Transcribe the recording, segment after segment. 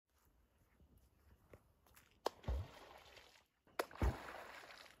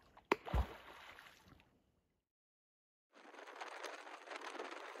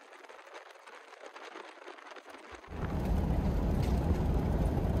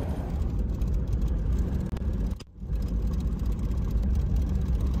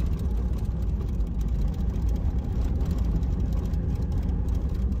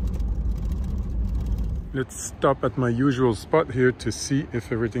Let's stop at my usual spot here to see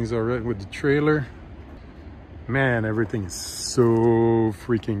if everything's all right with the trailer. Man, everything is so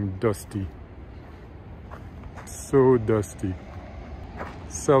freaking dusty. So dusty.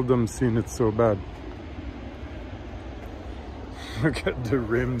 Seldom seen it so bad. Look at the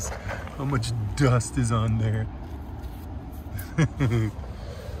rims. How much dust is on there.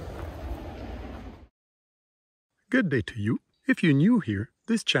 Good day to you. If you're new here,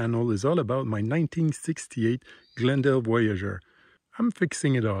 this channel is all about my 1968 Glendale Voyager. I'm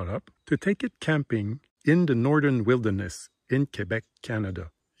fixing it all up to take it camping in the northern wilderness in Quebec,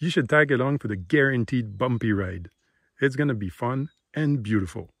 Canada. You should tag along for the guaranteed bumpy ride. It's gonna be fun and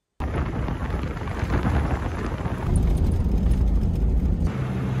beautiful.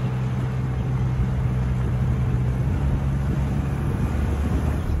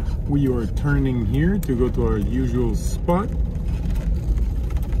 We are turning here to go to our usual spot.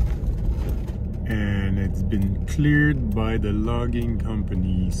 And it's been cleared by the logging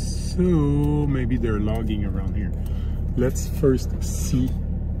company. So maybe they're logging around here. Let's first see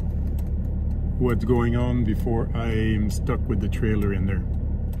what's going on before I'm stuck with the trailer in there.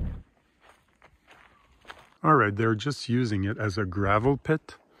 All right, they're just using it as a gravel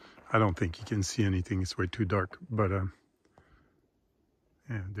pit. I don't think you can see anything, it's way too dark, but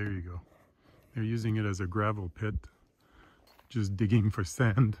yeah, there you go. They're using it as a gravel pit, just digging for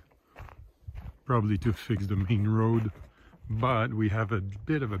sand, probably to fix the main road. But we have a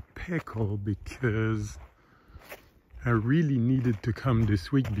bit of a pickle because I really needed to come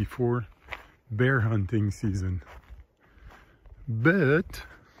this week before bear hunting season. But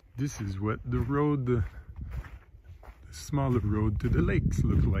this is what the road, the smaller road to the lakes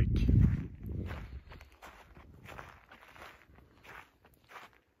look like.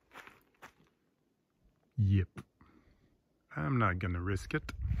 Yep, I'm not gonna risk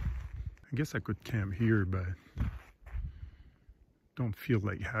it. I guess I could camp here, but don't feel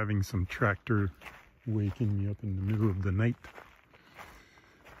like having some tractor waking me up in the middle of the night.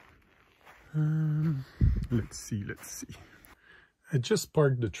 Let's see. I just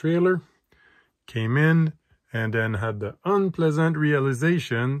parked the trailer, came in, and then had the unpleasant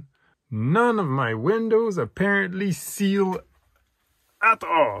realization none of my windows apparently seal at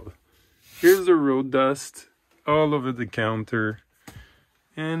all. Here's the road dust all over the counter,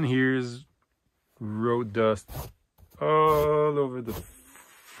 and here's road dust all over the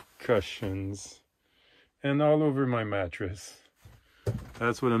cushions and all over my mattress.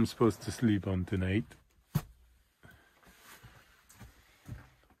 That's what I'm supposed to sleep on tonight.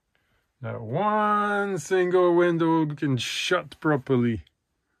 Not one single window can shut properly.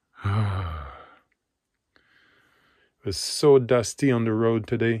 It was so dusty on the road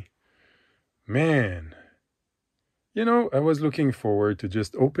today. Man, you know, I was looking forward to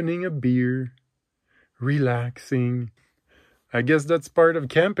just opening a beer, relaxing. I guess that's part of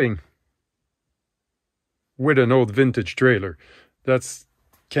camping. With an old vintage trailer. That's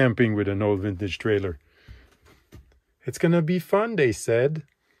camping with an old vintage trailer. It's gonna be fun, they said.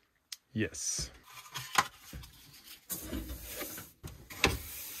 Yes.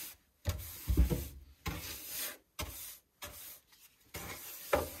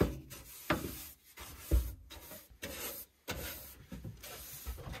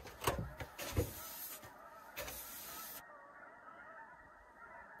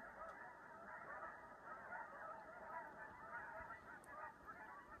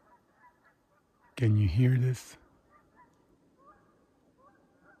 Can you hear this?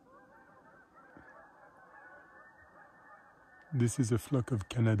 This is a flock of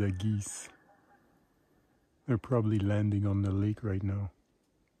Canada geese. They're probably landing on the lake right now.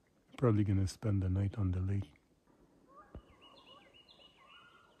 Probably gonna spend the night on the lake.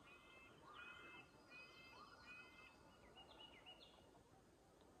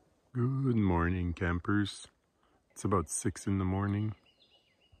 Good morning, campers. It's about 6 in the morning.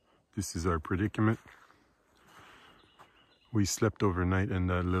 This is our predicament. We slept overnight in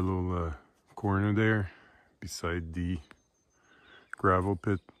that little corner there beside the gravel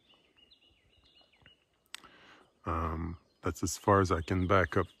pit. That's as far as I can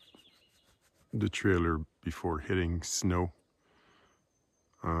back up the trailer before hitting snow.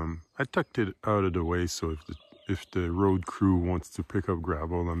 I tucked it out of the way so if the road crew wants to pick up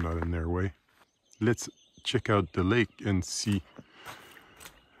gravel, I'm not in their way. Let's check out the lake and see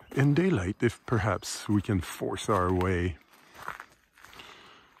in daylight if perhaps we can force our way.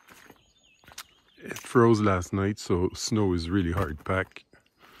 It froze last night, so snow is really hard to pack.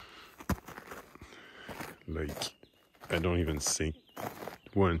 Like, I don't even sink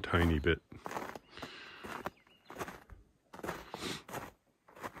one tiny bit.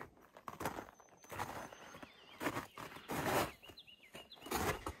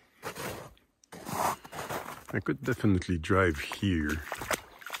 I could definitely drive here.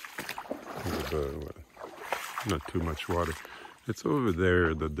 Well, not too much water. It's over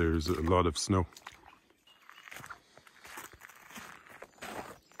there that there's a lot of snow.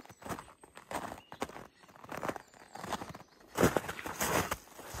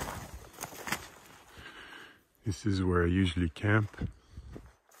 This is where I usually camp.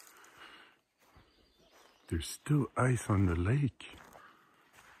 There's still ice on the lake.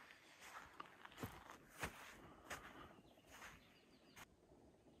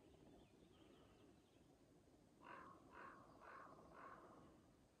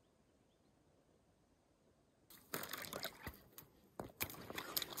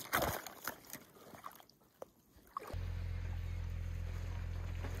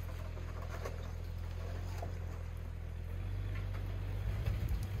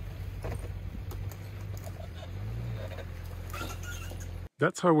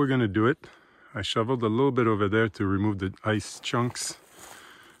 That's how we're gonna do it. I shoveled a little bit over there to remove the ice chunks.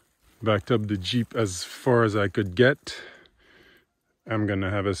 Backed up the Jeep as far as I could get. I'm gonna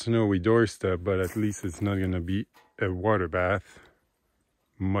have a snowy doorstep, but at least it's not gonna be a water bath,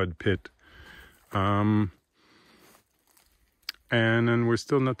 mud pit. And then we're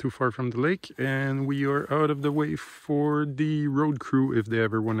still not too far from the lake, and we are out of the way for the road crew if they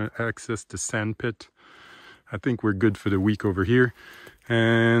ever want to access the sand pit. I think we're good for the week over here.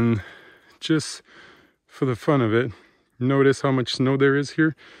 And just for the fun of it, notice how much snow there is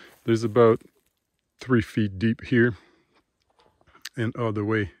here. There's about 3 feet deep here, and all the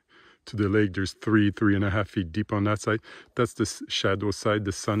way to the lake there's 3.5 feet deep on that side. That's the shadow side,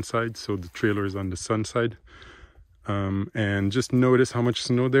 the sun side, so the trailer is on the sun side. And just notice how much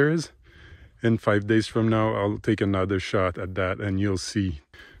snow there is. In 5 days from now I'll take another shot at that, and you'll see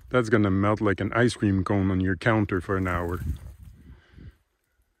that's gonna melt like an ice cream cone on your counter for an hour.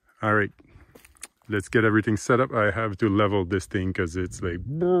 All right, let's get everything set up. I have to level this thing because it's like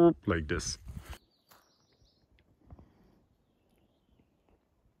this.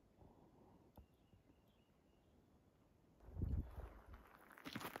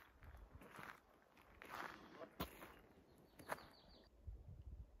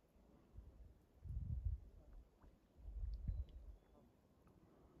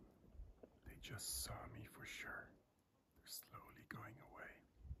 They just saw me for sure. They're slowly going away.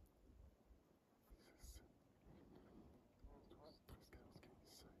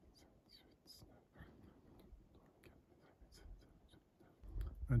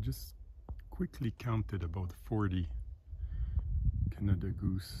 I just quickly counted about 40 Canada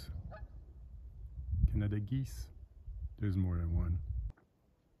geese. There's more than one.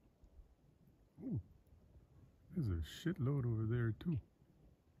 Ooh, there's a shitload over there too.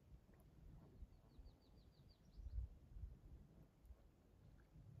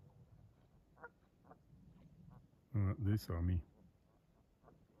 They saw me.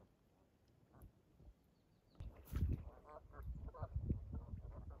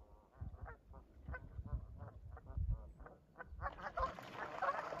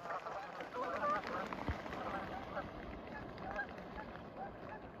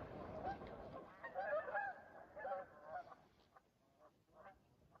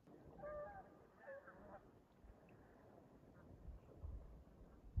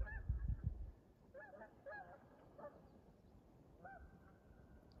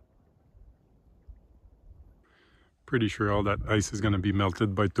 Pretty sure all that ice is gonna be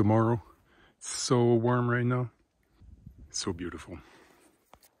melted by tomorrow. It's so warm right now. So beautiful.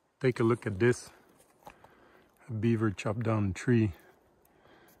 Take a look at this. A beaver chopped down a tree.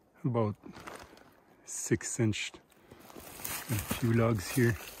 About 6-inch. A few logs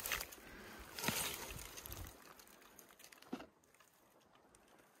here.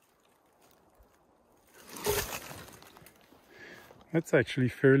 That's actually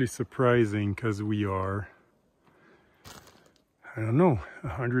fairly surprising because we are, I don't know,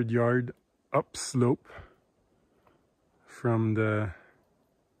 100 yard upslope from the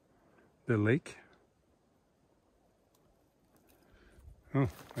lake. Oh,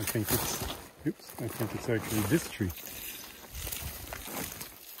 I think it's actually this tree.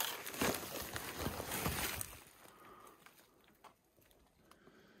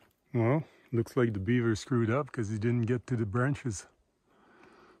 Well, looks like the beaver screwed up because he didn't get to the branches.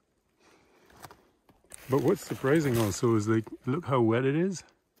 But what's surprising also is, like, look how wet it is.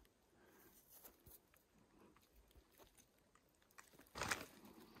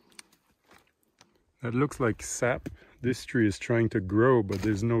 That looks like sap. This tree is trying to grow, but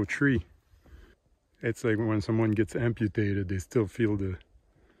there's no tree. It's like when someone gets amputated, they still feel the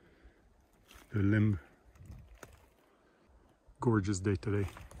limb. Gorgeous day today.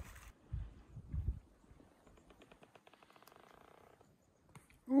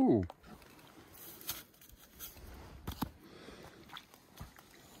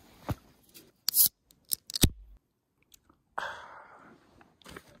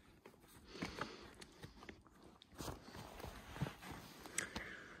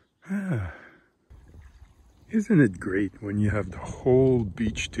 Ah, isn't it great when you have the whole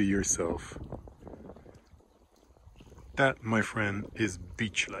beach to yourself? That, my friend, is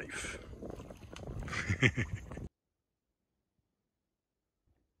beach life.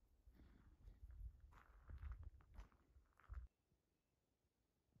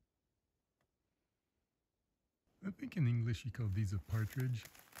 I think in English you call these a partridge.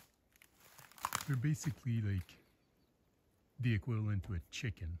 They're basically like the equivalent to a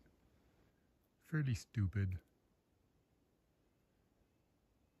chicken. Fairly stupid.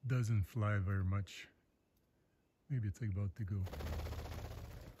 Doesn't fly very much. Maybe it's like about to go.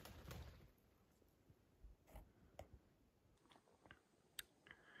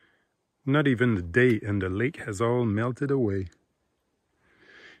 Not even the day and the lake has all melted away.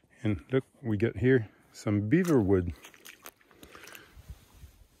 And look, we got here some beaver wood.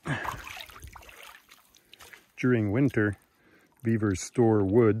 During winter, beavers store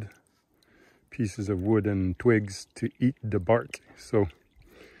wood, pieces of wood and twigs to eat the bark. So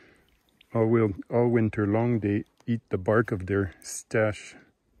all winter long they eat the bark of their stash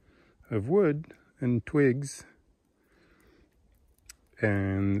of wood and twigs.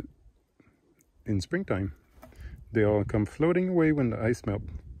 And in springtime, they all come floating away when the ice melts.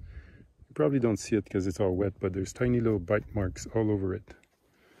 You probably don't see it because it's all wet, but there's tiny little bite marks all over it.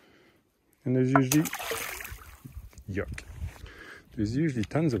 And there's usually, yuck, there's usually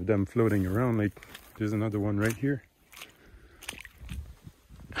tons of them floating around. Like there's another one right here.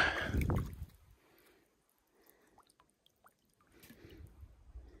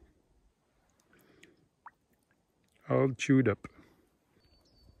 All chewed up.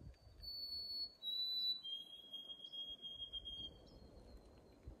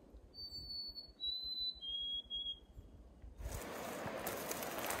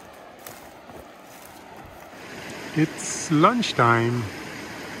 It's lunchtime.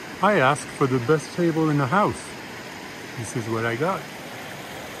 I asked for the best table in the house. This is what I got.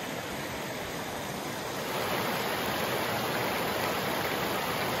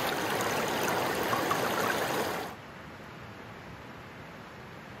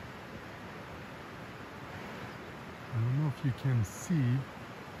 I don't know if you can see,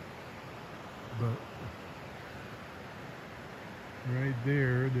 but right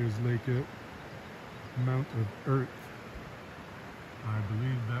there, there's like a amount of earth. I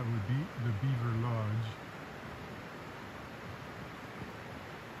believe that would be the Beaver Lodge.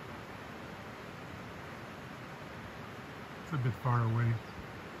 It's a bit far away.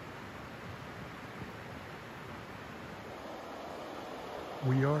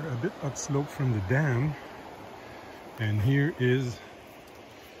 We are a bit upslope from the dam, and here is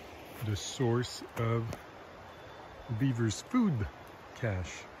the source of Beaver's food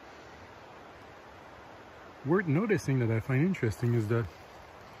cache. Worth noticing that I find interesting is that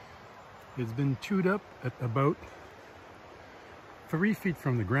it's been chewed up at about 3 feet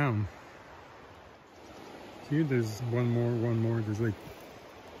from the ground. Here there's one more. There's like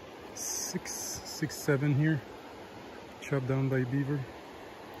six, seven here, chopped down by beaver.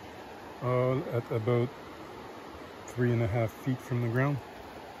 All at about 3.5 feet from the ground.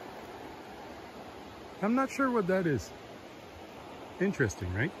 I'm not sure what that is.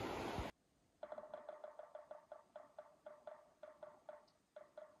 Interesting, right?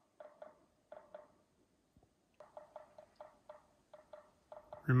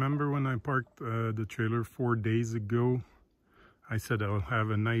 Remember when I parked the trailer 4 days ago? I said I'll have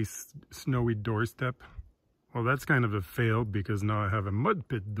a nice snowy doorstep. Well, that's kind of a fail because now I have a mud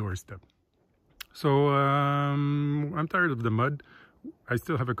pit doorstep. So I'm tired of the mud. I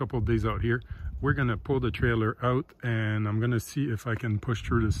still have a couple of days out here. We're gonna pull the trailer out and I'm gonna see if I can push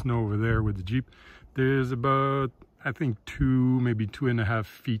through the snow over there with the Jeep. There's about, I think, maybe 2.5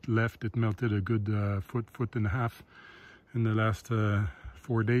 feet left. It melted a good foot and a half in the last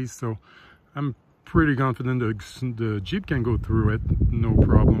 4 days. So I'm pretty confident the Jeep can go through it, no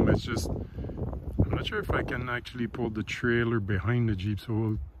problem. It's just, I'm not sure if I can actually pull the trailer behind the Jeep. So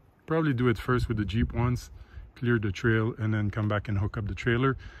we'll probably do it first with the Jeep once, clear the trail, and then come back and hook up the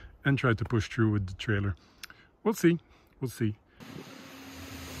trailer and try to push through with the trailer. We'll see. We'll see.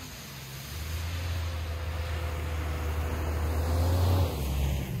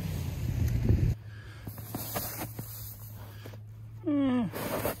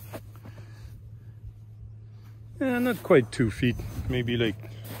 Yeah, not quite 2 feet, maybe like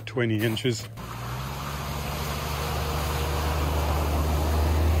 20 inches.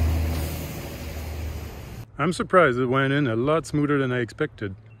 I'm surprised it went in a lot smoother than I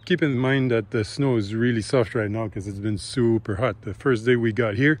expected. Keep in mind that the snow is really soft right now because it's been super hot. The first day we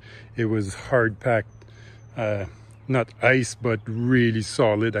got here, it was hard packed. not ice, but really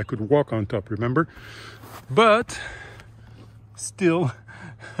solid. I could walk on top, remember? But still,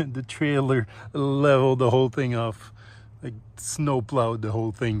 the trailer leveled the whole thing off, like snow plowed the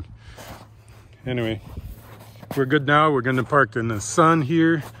whole thing. Anyway, we're good now. We're gonna park in the sun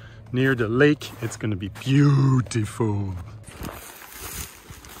here near the lake. It's gonna be beautiful.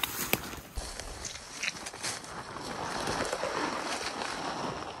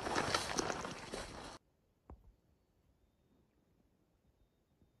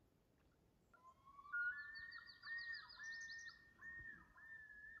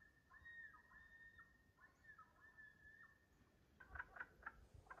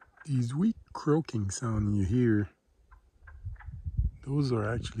 These weak croaking sound you hear, those are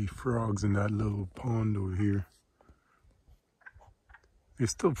actually frogs in that little pond over here. They're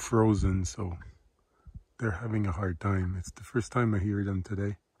still frozen, so they're having a hard time. It's the first time I hear them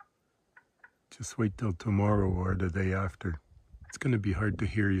today. Just wait till tomorrow or the day after. It's gonna be hard to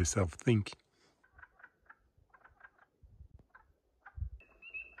hear yourself think.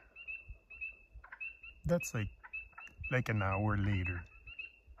 That's like an hour later.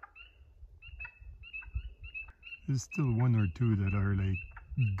 There's still one or two that are like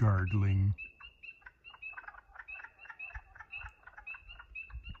gargling.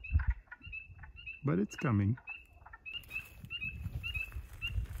 But it's coming.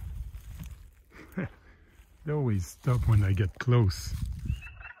 They always stop when I get close.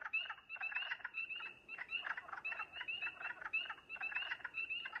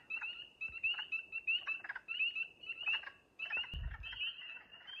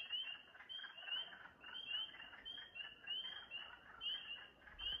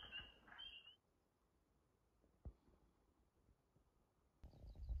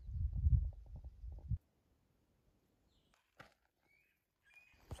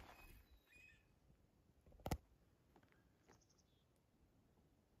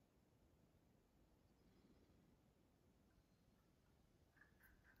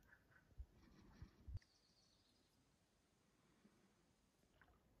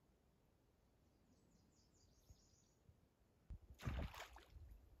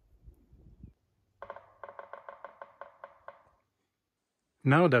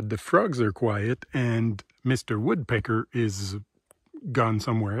 Now that the frogs are quiet and Mr. Woodpecker is gone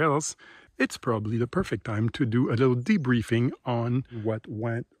somewhere else, it's probably the perfect time to do a little debriefing on what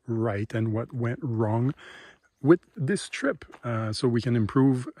went right and what went wrong with this trip, so we can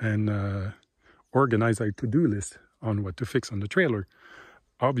improve and organize our to-do list on what to fix on the trailer.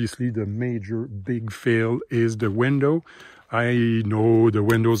 Obviously, the major big fail is the window. I know the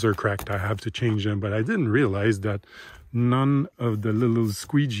windows are cracked. I have to change them, but I didn't realize that none of the little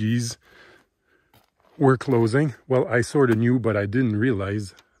squeegees were closing. Well, I sort of knew, but I didn't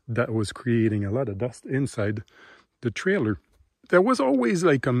realize that was creating a lot of dust inside the trailer. There was always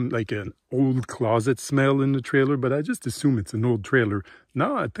like an old closet smell in the trailer, but I just assume it's an old trailer.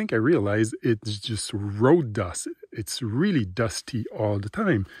 Now I think I realize it's just road dust. It's really dusty all the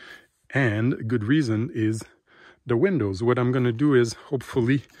time. And a good reason is the windows. What I'm going to do is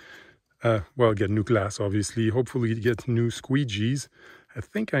hopefully, get new glass, obviously. Hopefully get new squeegees. I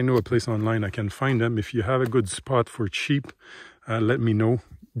think I know a place online I can find them. If you have a good spot for cheap, let me know.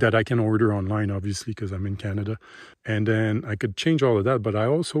 That I can order online, obviously, because I'm in Canada. And then I could change all of that. But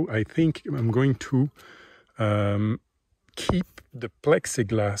I think I'm going to keep the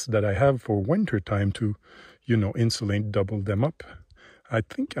plexiglass that I have for winter time to, insulate, double them up. I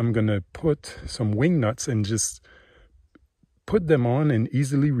think I'm going to put some wing nuts and just put them on and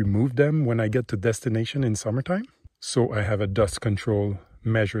easily remove them when I get to destination in summertime. So I have a dust control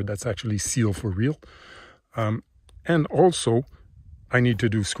measure that's actually sealed for real. And also, I need to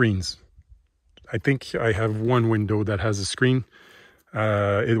do screens. I think I have one window that has a screen.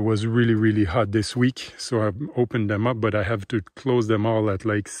 It was really, really hot this week, so I've opened them up, but I have to close them all at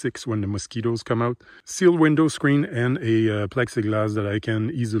like 6 when the mosquitoes come out. Sealed window screen and a plexiglass that I can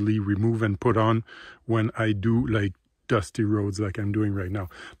easily remove and put on when I do like dusty roads like I'm doing right now.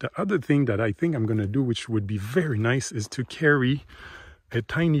 The other thing that I think I'm going to do, which would be very nice, is to carry a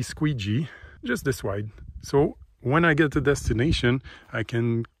tiny squeegee just this wide. So when I get to destination, I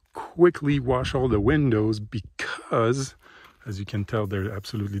can quickly wash all the windows because, as you can tell, they're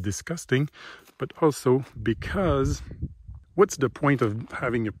absolutely disgusting. But also because what's the point of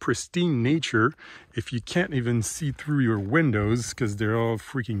having a pristine nature if you can't even see through your windows because they're all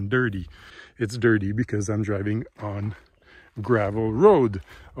freaking dirty? It's dirty because I'm driving on gravel road.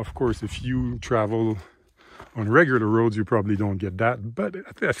 Of course, if you travel on regular roads, you probably don't get that. But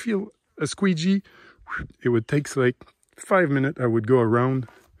I feel a squeegee, it would take like 5 minutes. I would go around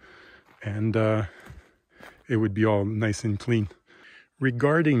and it would be all nice and clean.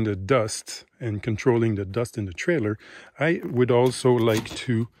 Regarding the dust and controlling the dust in the trailer, I would also like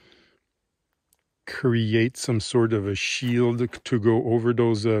to create some sort of a shield to go over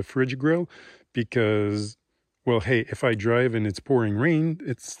those fridge grill, because, well, hey, if I drive and it's pouring rain,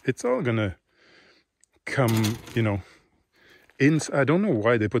 it's all gonna come, you know, in. I don't know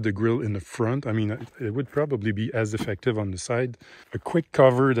why they put the grill in the front. I mean, it would probably be as effective on the side. A quick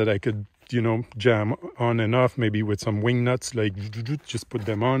cover that I could, you know, jam on and off, maybe with some wing nuts, like just put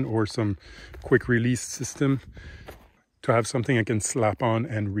them on, or some quick release system to have something I can slap on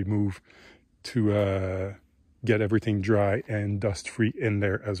and remove to get everything dry and dust free in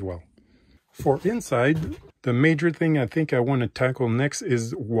there as well. For inside, the major thing I think I want to tackle next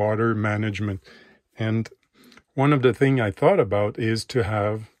is water management. And one of the things I thought about is to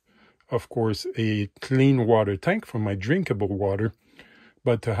have, of course, a clean water tank for my drinkable water,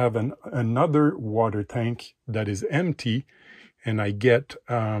 but to have another water tank that is empty, and I get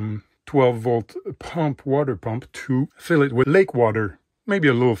 12-volt water pump to fill it with lake water, maybe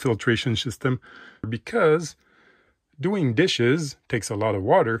a little filtration system, because doing dishes takes a lot of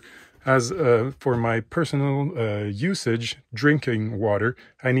water. As for my personal usage, drinking water,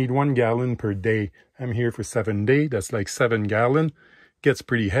 I need 1 gallon per day. I'm here for 7 days. That's like 7 gallons. Gets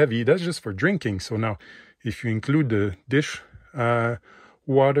pretty heavy. That's just for drinking. So now, if you include the dish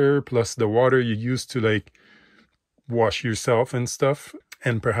water plus the water you use to like wash yourself and stuff,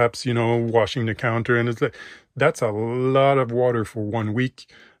 and perhaps, you know, washing the counter, and it's like, that's a lot of water for 1 week.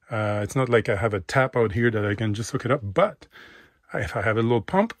 It's not like I have a tap out here that I can just hook it up, but if I have a little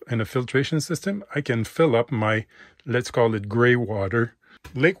pump and a filtration system, I can fill up my, let's call it gray water.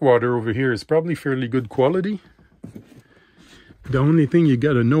 Lake water over here is probably fairly good quality. The only thing you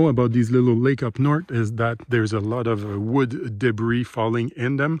got to know about these little lake up north is that there's a lot of wood debris falling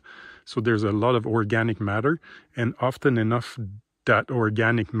in them. So there's a lot of organic matter, and often enough that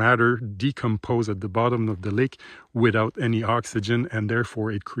organic matter decompose at the bottom of the lake without any oxygen, and therefore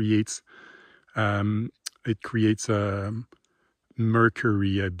it creates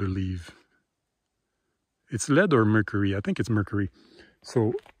mercury, I believe. It's lead or mercury. I think it's mercury.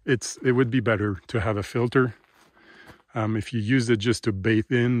 So it would be better to have a filter. If you use it just to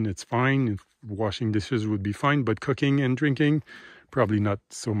bathe in, it's fine. Washing dishes would be fine, but cooking and drinking, probably not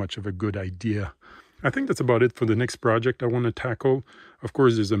so much of a good idea. I think that's about it for the next project I want to tackle. Of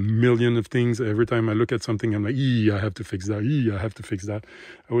course, there's a million of things. Every time I look at something, I'm like, I have to fix that. I have to fix that.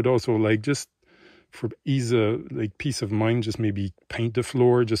 I would also like, just for ease of like peace of mind, just maybe paint the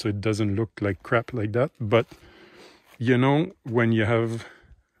floor just so it doesn't look like crap like that. But you know, when you have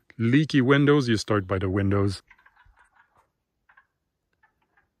leaky windows, you start by the windows.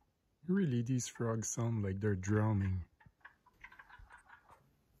 Really, these frogs sound like they're drowning.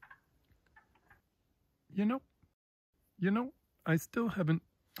 You know, I still haven't,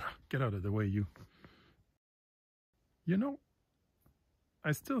 get out of the way, you. You know,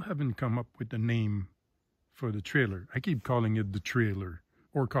 I still haven't come up with a name for the trailer. I keep calling it the trailer,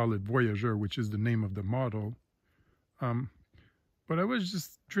 or call it Voyageur, which is the name of the model. But I was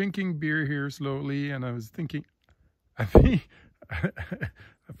just drinking beer here slowly, and I was thinking, I think, I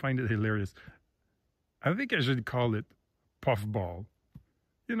find it hilarious. I think I should call it puffball.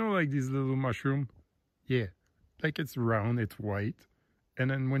 You know, like these little mushroom? Yeah, like it's round, it's white.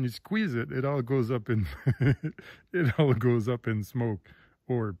 And then when you squeeze it, it all goes up in, it all goes up in smoke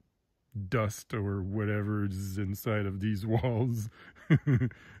or dust or whatever is inside of these walls.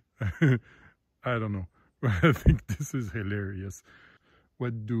 I don't know. I think this is hilarious.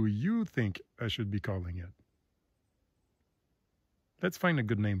 What do you think I should be calling it? Let's find a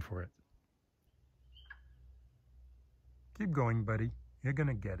good name for it. Keep going, buddy. You're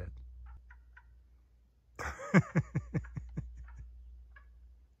gonna get it.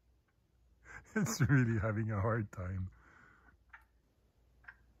 It's really having a hard time.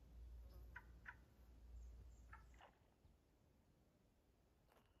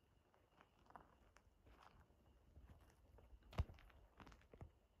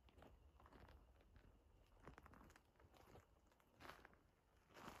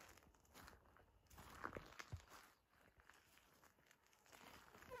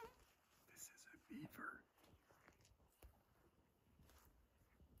 This is a beaver.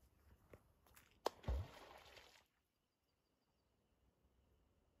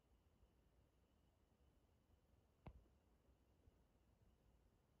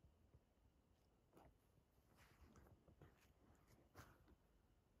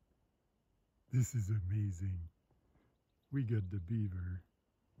 This is amazing. We got the beaver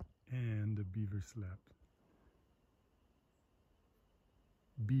and the beaver slapped.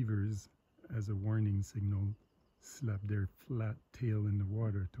 Beavers as a warning signal, slap their flat tail in the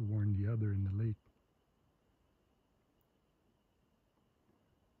water to warn the other in the lake.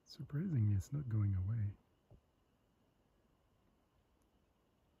 Surprisingly, it's not going away.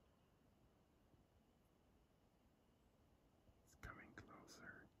 It's coming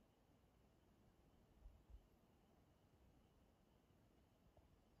closer.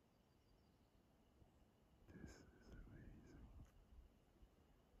 This is amazing.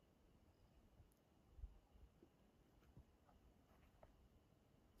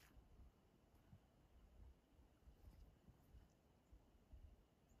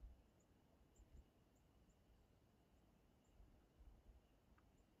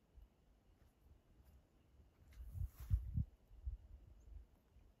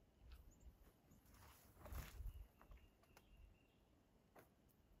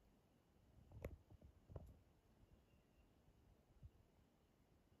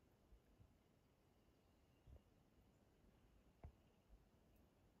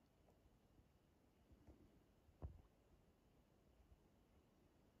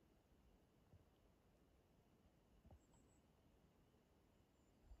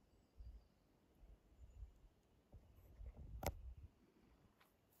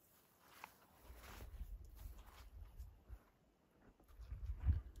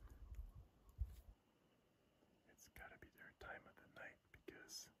 It's gotta be their time of the night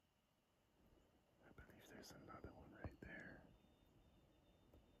because I believe there's another one right there.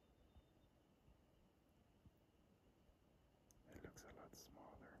 It looks a lot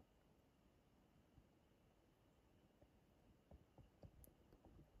smaller.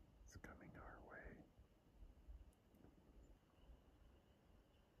 It's coming our way.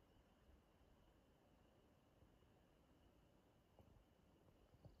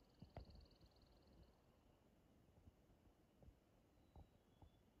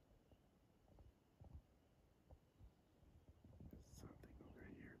 There's something over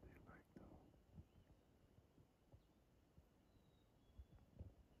here they like though.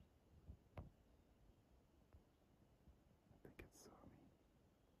 I think it saw me.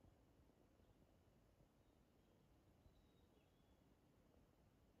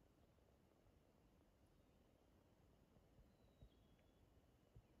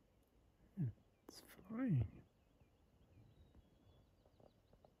 It's flying.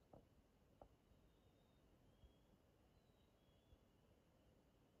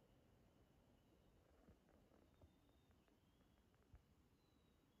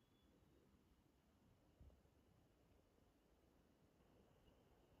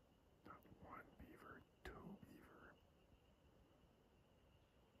 Not one beaver, two beaver.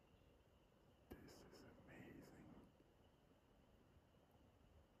 This is amazing.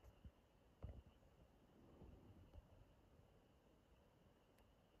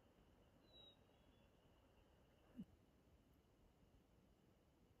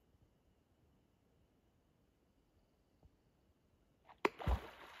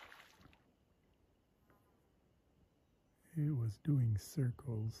 It was doing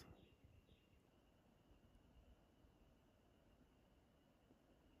circles.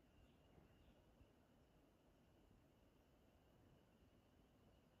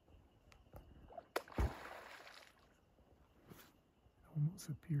 It almost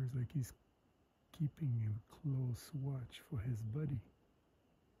appears like he's keeping a close watch for his buddy.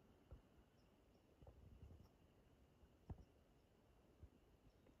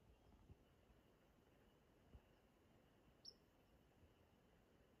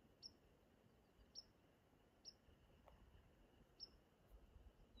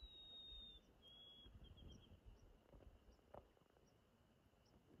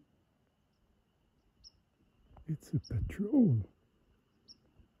 It's a patrol.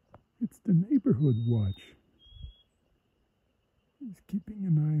 It's the neighborhood watch. He's keeping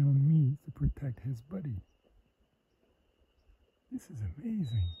an eye on me to protect his buddy. This is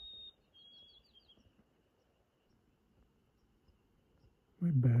amazing. My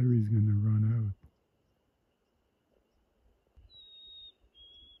battery's gonna run out.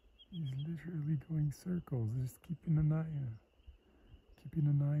 He's literally going circles, just keeping an eye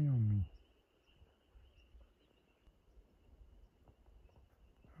on me.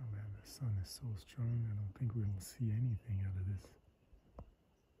 Oh man, the sun is so strong, I don't think we'll see anything out of this.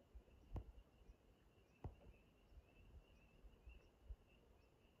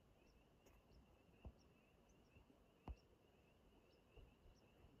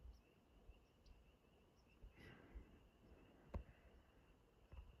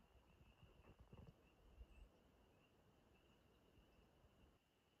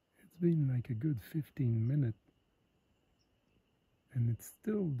 It's been like a good 15 minutes, and And it's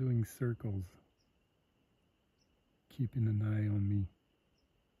still doing circles, keeping an eye on me,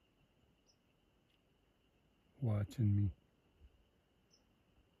 watching me.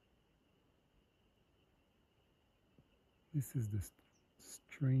 This is the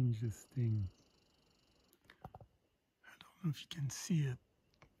strangest thing. I don't know if you can see it.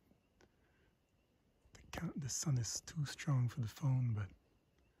 The sun is too strong for the phone, but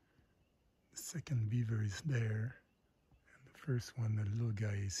the second beaver is there, and the first one, the little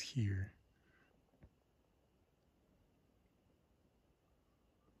guy, is here.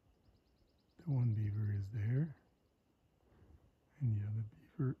 The one beaver is there, and the other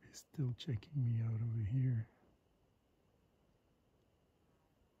beaver is still checking me out over here.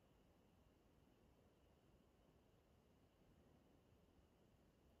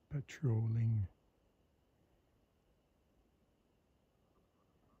 Patrolling.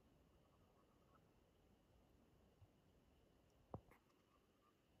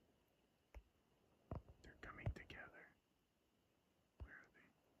 They're coming together. Where are they?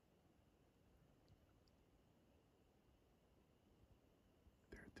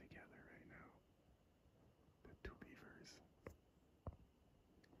 They're together right now. The two beavers.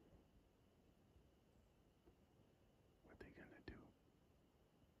 What are they gonna do?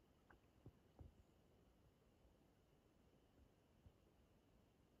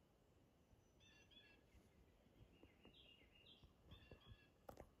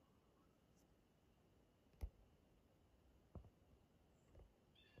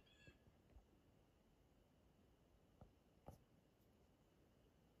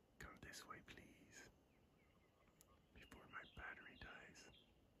 Come this way, please, before my battery dies.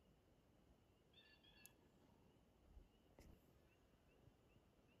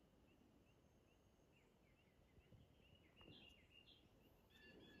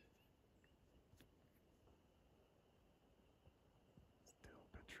 Still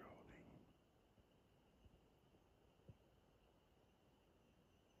patrolling.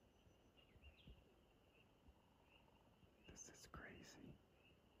 This is crazy.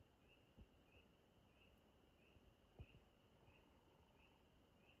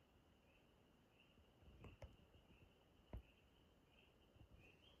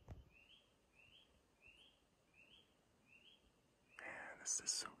 Man, this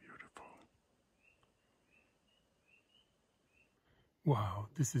is so beautiful. Wow,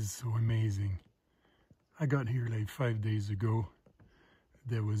 this is so amazing. I got here like 5 days ago.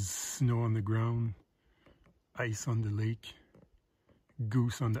 There was snow on the ground, ice on the lake,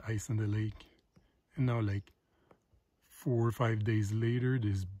 goose on the ice on the lake. And now like 4 or 5 days later,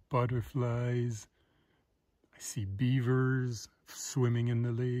 there's butterflies. I see beavers swimming in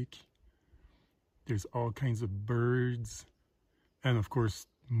the lake. There's all kinds of birds. And of course,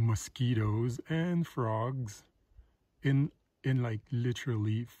 mosquitoes and frogs in like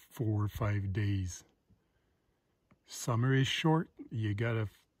literally 4 or 5 days. Summer is short. You gotta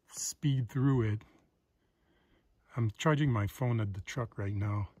speed through it. I'm charging my phone at the truck right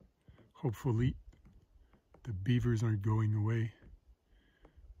now. Hopefully the beavers aren't going away.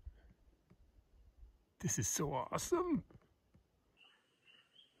 This is so awesome.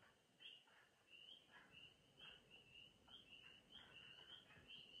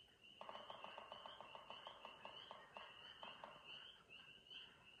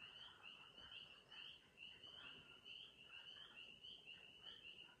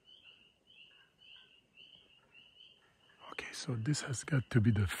 Okay, so this has got to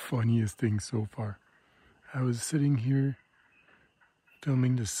be the funniest thing so far. I was sitting here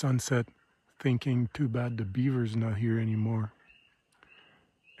filming the sunset, thinking too bad the beaver's not here anymore.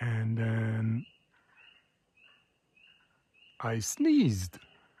 And then I sneezed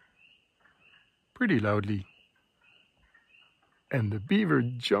pretty loudly. And the beaver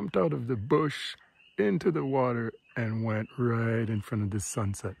jumped out of the bush into the water and went right in front of the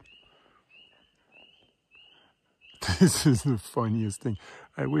sunset. This is the funniest thing.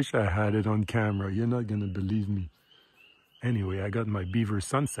 I wish I had it on camera. You're not gonna believe me. Anyway, I got my beaver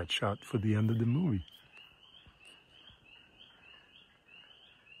sunset shot for the end of the movie.